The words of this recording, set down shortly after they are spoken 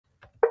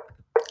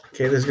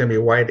Okay, this is going to be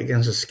white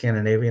against the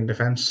Scandinavian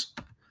defense.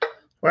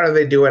 Whenever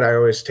they do it, I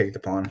always take the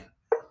pawn.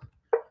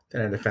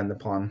 Then I defend the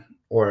pawn.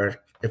 Or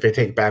if they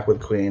take back with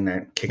queen,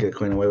 I kick the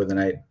queen away with the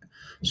knight.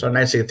 So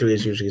knight c3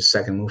 is usually his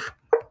second move.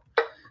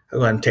 I'll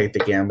go ahead and take the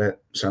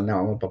gambit. So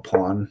now I'm up a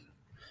pawn.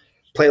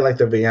 Play like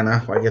the Vienna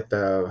where I get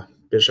the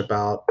bishop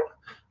out.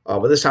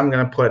 But this time I'm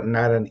going to put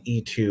knight on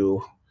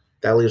e2.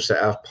 That leaves the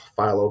f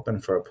file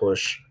open for a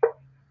push.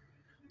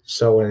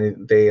 So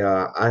when they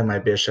eye my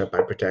bishop,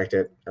 I protect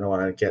it. I don't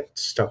want to get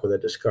stuck with a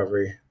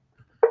discovery.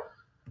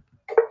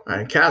 All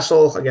right,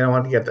 castle. Again, I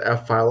want to get the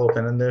f file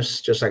open in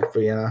this, just like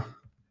Vienna.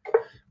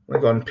 I'm going to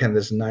go and pin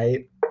this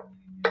knight,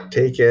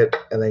 take it,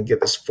 and then get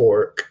this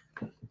fork.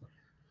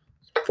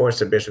 Force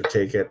the bishop,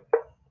 take it.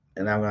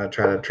 And I'm going to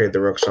try to trade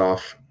the rooks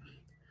off.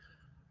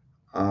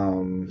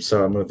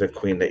 So I move the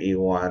queen to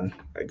e1.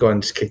 I go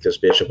and just kick this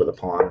bishop with a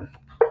pawn.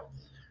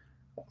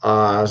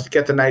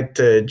 Get the knight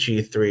to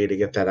g3 to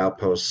get that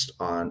outpost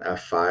on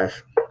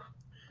f5.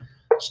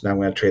 So now I'm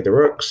going to trade the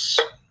rooks.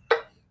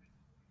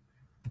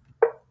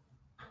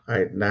 All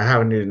right, now I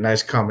have a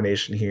nice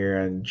combination here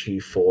on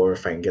g4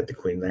 if I can get the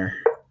queen there.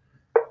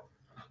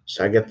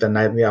 So I get the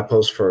knight in the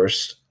outpost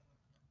first.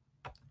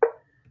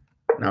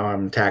 Now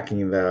I'm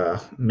attacking the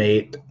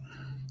mate,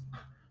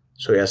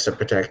 so he has to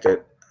protect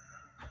it.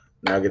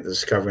 Now I get the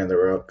discovery on the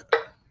rook.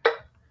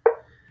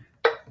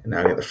 And now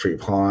I get the free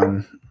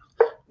pawn.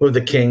 Move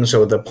the king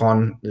so the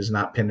pawn is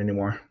not pinned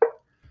anymore.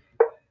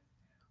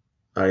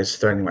 He's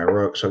threatening my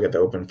rook, so I get the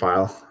open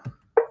file.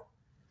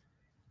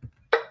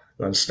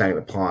 Go and snag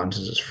the pawn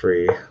since it's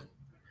free.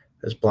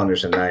 This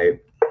blunders a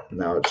knight.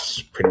 Now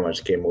it's pretty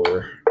much game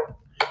over.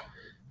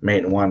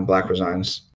 Mate and 1, black resigns.